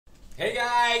Hey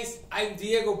guys, I'm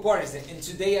Diego Portes, and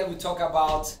today I will talk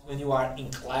about when you are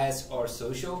in class or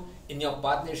social and your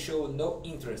partner show no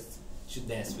interest to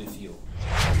dance with you.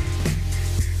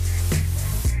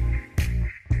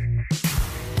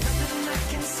 Nothing I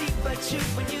can see but you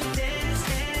when you dance,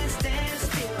 dance, dance.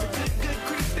 Feel the good, good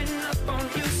creeping up on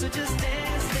you, so just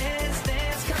dance, dance,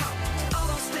 dance. Come on, all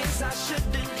those things I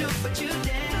shouldn't do, but you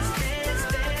dance, dance,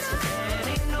 dance. And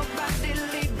ain't nobody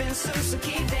leaving soon, so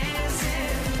keep dancing.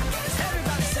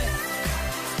 Everybody say.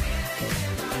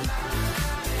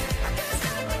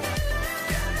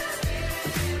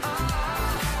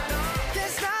 Oh,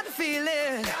 can't stop the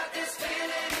feeling. Got this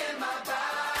feeling in my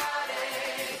body.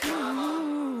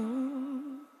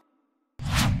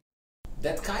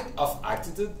 That kind of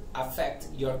attitude affects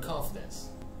your confidence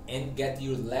and get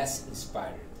you less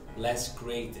inspired, less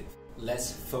creative,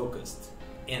 less focused,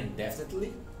 and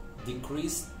definitely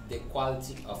decrease the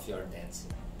quality of your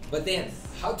dancing. But then,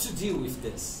 how to deal with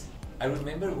this? I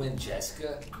remember when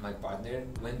Jessica, my partner,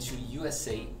 went to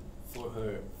USA for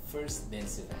her first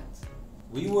dance event.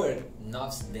 We were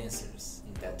novice dancers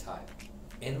in that time,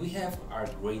 and we have our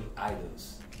great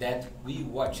idols that we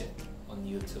watched on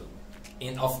YouTube.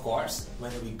 And of course,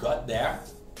 when we got there,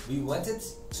 we wanted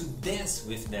to dance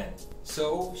with them.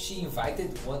 So she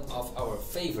invited one of our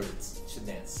favorites to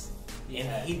dance. And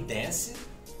he danced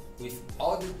with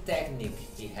all the technique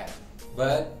he had,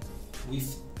 but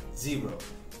with zero,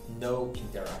 no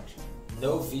interaction,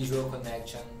 no visual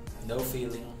connection, no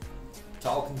feeling,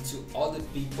 talking to other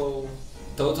people,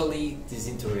 totally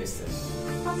disinterested.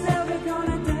 I'm never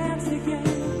gonna dance again.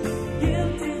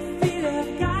 Guilty feet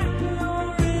have got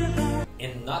no rhythm.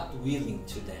 And not willing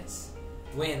to dance.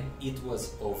 When it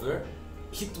was over,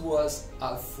 it was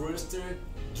a frustrated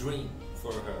dream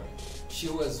for her. She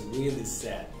was really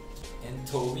sad and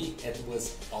told me it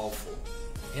was awful.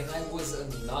 And I was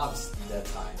a novice that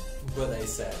time, but I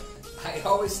said, I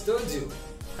always told you,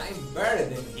 I'm better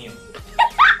than him.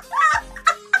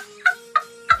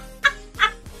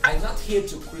 I'm not here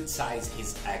to criticize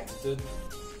his attitude.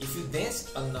 If you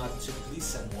dance or not to please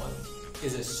someone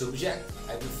is a subject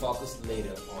I will focus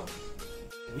later on.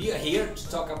 We are here to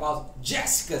talk about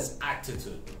Jessica's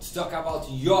attitude, to talk about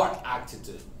your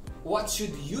attitude. What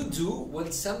should you do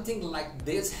when something like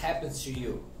this happens to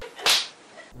you?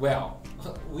 Well,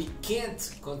 we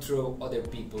can't control other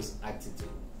people's attitude.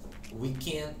 We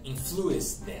can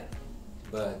influence them,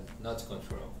 but not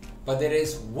control. But there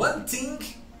is one thing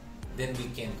that we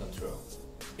can control.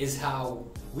 Is how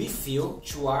we feel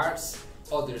towards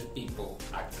other people's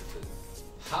attitude.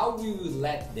 How we will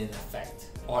let them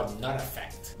affect or not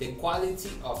affect the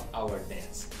quality of our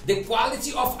dance, the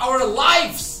quality of our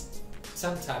lives.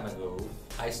 Some time ago,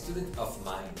 a student of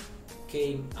mine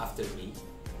came after me,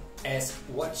 asked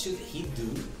what should he do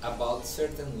about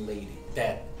certain lady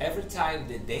that every time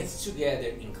they dance together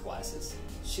in classes,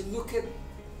 she looked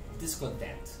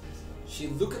discontent. She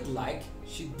looked like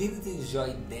she didn't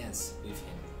enjoy dance with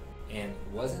him and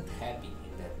wasn't happy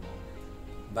in that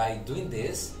moment. By doing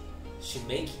this, she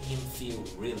made him feel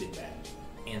really bad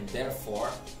and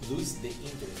therefore lose the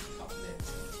interest of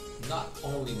dancing. Not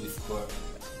only with her,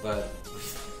 but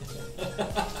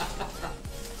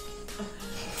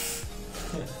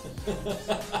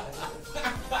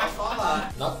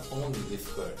not only with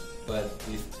her, but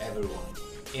with everyone.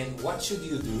 And what should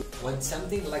you do when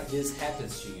something like this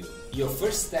happens to you? Your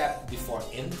first step before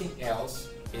anything else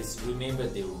is remember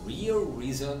the real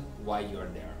reason why you're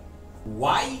there.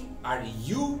 Why are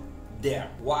you there?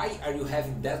 Why are you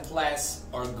having that class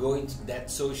or going to that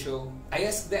social? I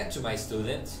asked that to my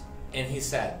student and he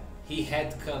said he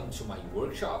had come to my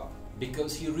workshop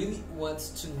because he really wants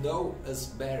to know us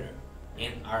better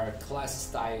and our class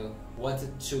style,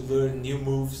 wanted to learn new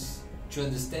moves, to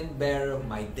understand better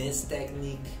my dance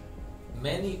technique.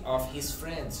 Many of his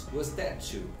friends was there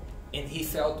too, and he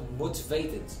felt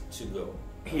motivated to go.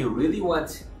 He really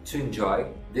wanted to enjoy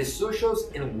the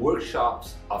socials and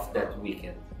workshops of that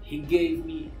weekend. He gave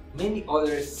me many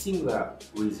other similar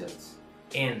reasons,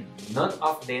 and none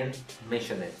of them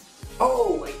mentioned it.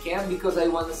 Oh, I can because I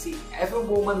want to see every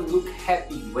woman look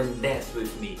happy when dance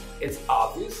with me. It's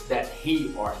obvious that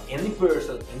he or any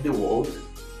person in the world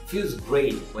feels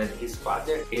great when his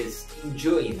partner is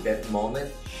enjoying that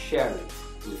moment, share it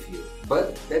with you.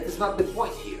 But that is not the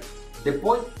point here. The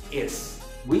point is,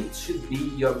 which should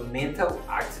be your mental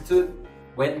attitude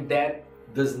when that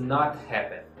does not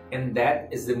happen. And that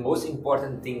is the most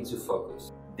important thing to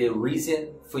focus. The reason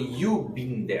for you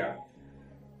being there,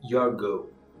 your goal.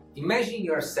 Imagine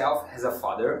yourself as a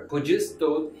father who just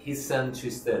told his son to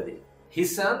study.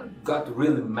 His son got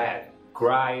really mad,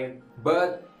 cried,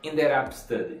 but in that app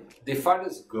study. The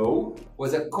father's goal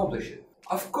was accomplished.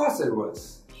 Of course it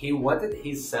was. He wanted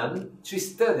his son to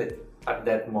study at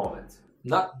that moment.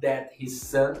 Not that his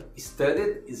son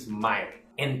studied smiling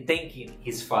and thanking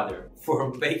his father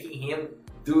for making him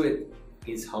do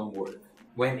his homework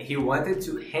when he wanted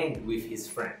to hang with his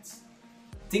friends.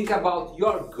 Think about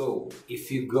your goal.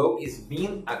 If your goal is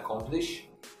being accomplished,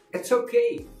 it's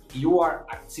okay. You are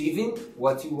achieving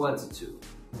what you wanted to.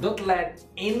 Don't let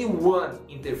anyone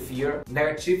interfere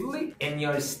negatively in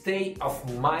your state of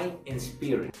mind and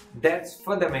spirit. That's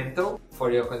fundamental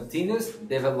for your continuous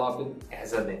development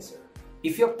as a dancer.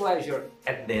 If your pleasure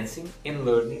at dancing and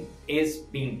learning is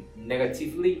being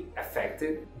negatively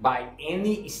affected by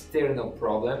any external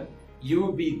problem, you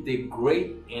will be the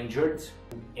great injured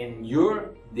and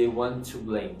you're the one to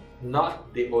blame,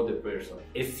 not the other person.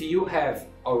 If you have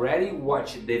already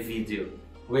watched the video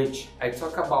which I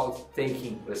talk about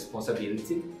taking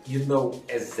responsibility, you know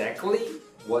exactly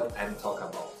what I'm talking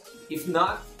about. If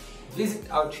not, visit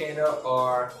our channel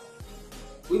or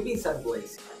we've been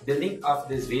someplace. The link of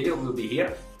this video will be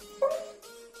here.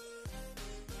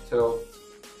 So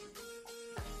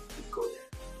go there.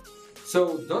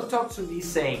 So don't talk to me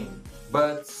saying,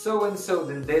 but so and so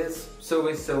did this, so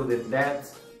and so did that.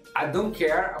 I don't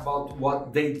care about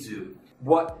what they do.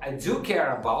 What I do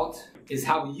care about is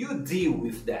how you deal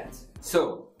with that.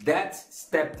 So that's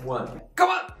step one. Come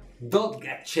on! Don't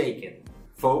get shaken.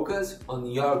 Focus on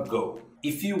your goal.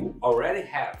 If you already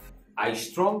have a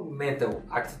strong mental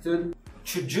attitude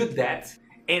to do that,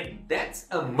 and that's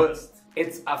a must.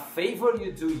 It's a favor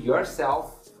you do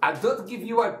yourself. I don't give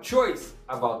you a choice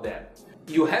about that.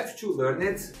 You have to learn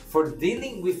it for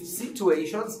dealing with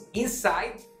situations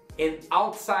inside and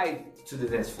outside to the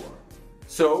dance floor.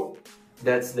 So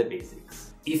that's the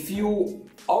basics. If you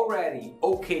already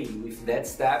okay with that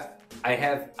step, I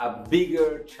have a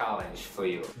bigger challenge for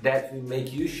you that will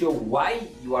make you show why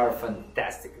you are a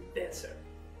fantastic dancer.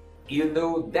 You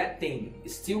know that thing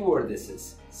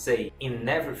stewardesses say in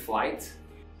every flight?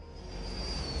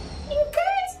 In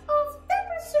case of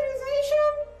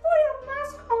depressurization, put your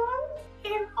mask on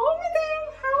and only then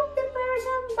help the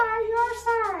person by your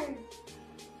side.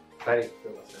 Peraí,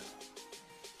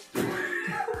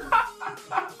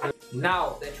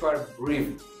 now that you are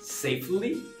breathing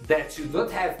safely, that you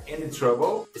don't have any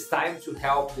trouble, it's time to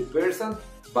help the person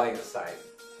by your side.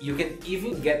 You can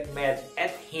even get mad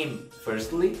at him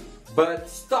firstly, but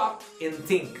stop and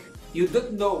think. You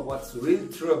don't know what's really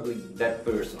troubling that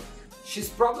person. She's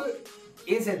probably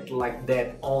isn't like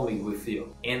that only with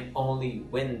you and only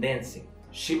when dancing.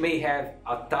 She may have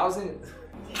a thousand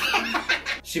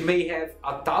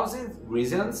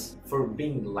reasons for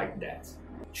being like that.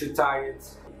 Too tired,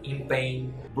 in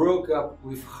pain, broke up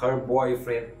with her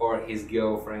boyfriend or his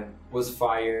girlfriend, was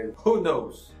fired, who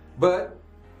knows. But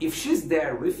if she's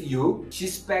there with you,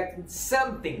 she's expecting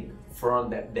something from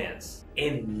that dance.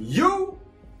 And you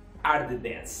are the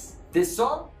dance. The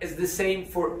song is the same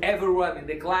for everyone in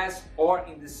the class or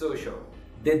in the social.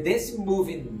 The dancing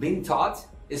movement being taught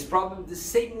is probably the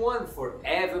same one for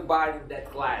everybody in that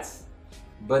class.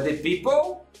 But the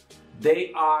people,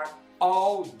 they are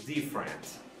all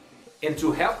different. And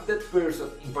to help that person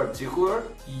in particular,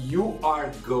 you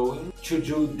are going to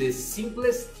do the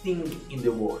simplest thing in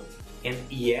the world, and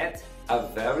yet a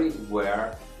very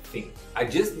rare thing. I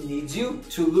just need you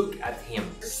to look at him.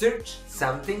 Search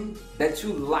something that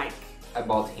you like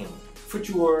about him.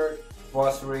 Footwork,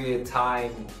 posture,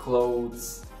 time,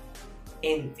 clothes,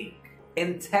 anything.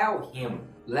 And tell him,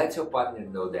 let your partner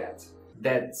know that.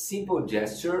 That simple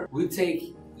gesture will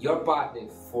take your partner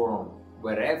from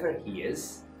wherever he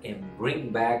is and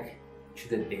bring back to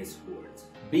the dance world.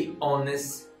 Be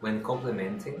honest when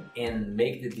complimenting and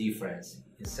make the difference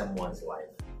in someone's life.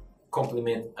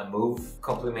 Compliment a move,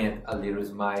 compliment a little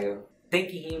smile,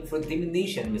 thanking him for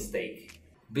diminution mistake.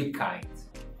 Be kind.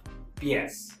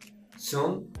 P.S.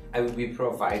 Soon I will be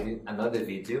providing another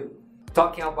video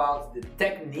talking about the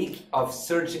technique of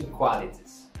searching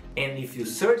qualities. And if you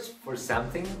search for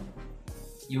something,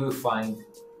 you will find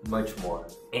much more.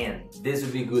 And this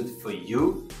will be good for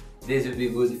you, this will be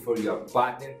good for your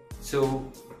partner. So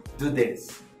do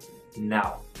this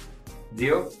now.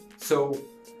 Deal? So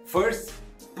first,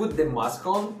 put the mask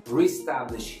on,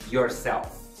 reestablish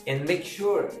yourself, and make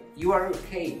sure you are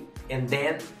okay. And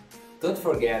then don't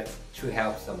forget to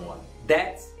help someone.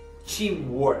 That's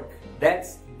teamwork.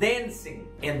 That's dancing.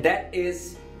 And that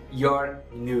is your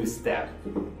new step.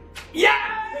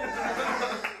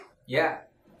 Yeah! Yeah,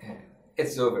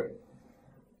 it's over.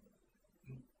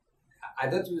 I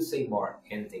don't will say more,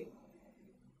 anything.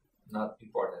 Not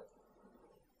important.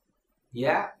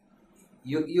 Yeah,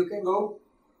 you can go.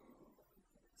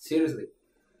 Seriously.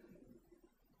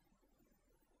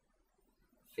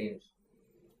 Finish.